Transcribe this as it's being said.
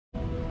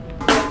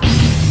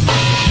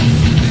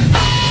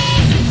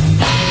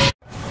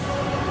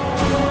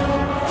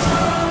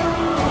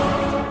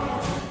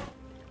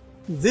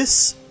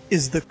This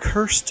is the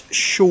Cursed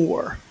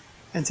Shore,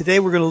 and today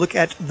we're going to look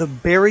at the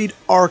Buried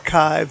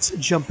Archives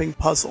jumping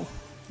puzzle.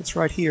 It's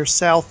right here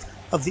south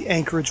of the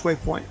Anchorage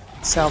waypoint,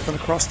 south and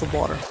across the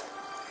water.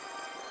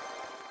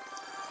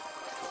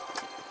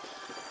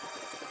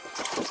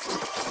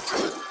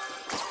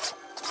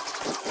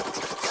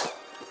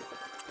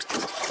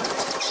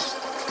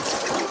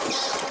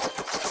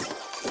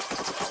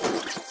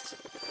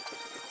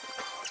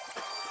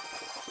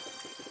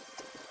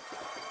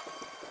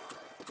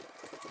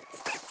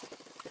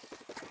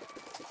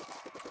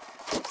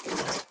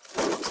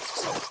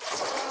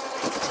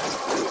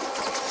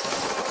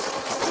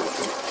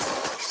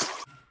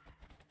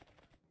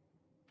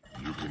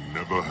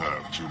 Never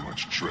have too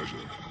much treasure.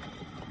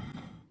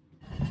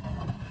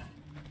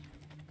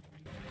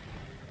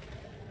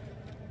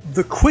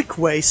 The quick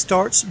way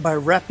starts by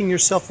wrapping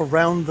yourself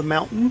around the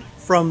mountain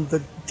from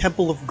the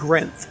Temple of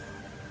Grenth.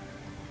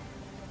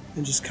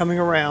 And just coming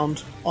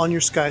around on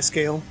your sky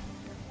scale.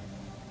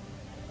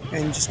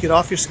 And just get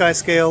off your sky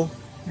scale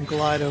and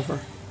glide over.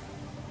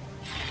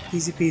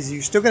 Easy peasy.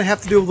 You're still going to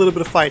have to do a little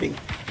bit of fighting.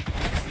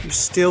 You're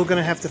still going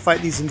to have to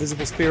fight these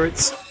invisible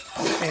spirits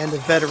and a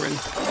veteran.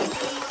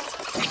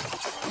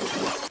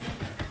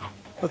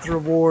 But the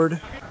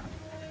reward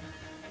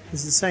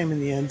is the same in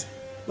the end,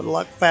 but a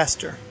lot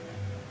faster.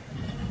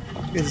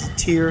 It is a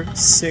Tier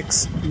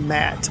 6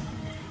 mat.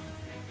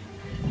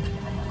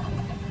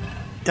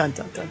 Dun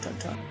dun dun dun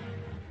dun.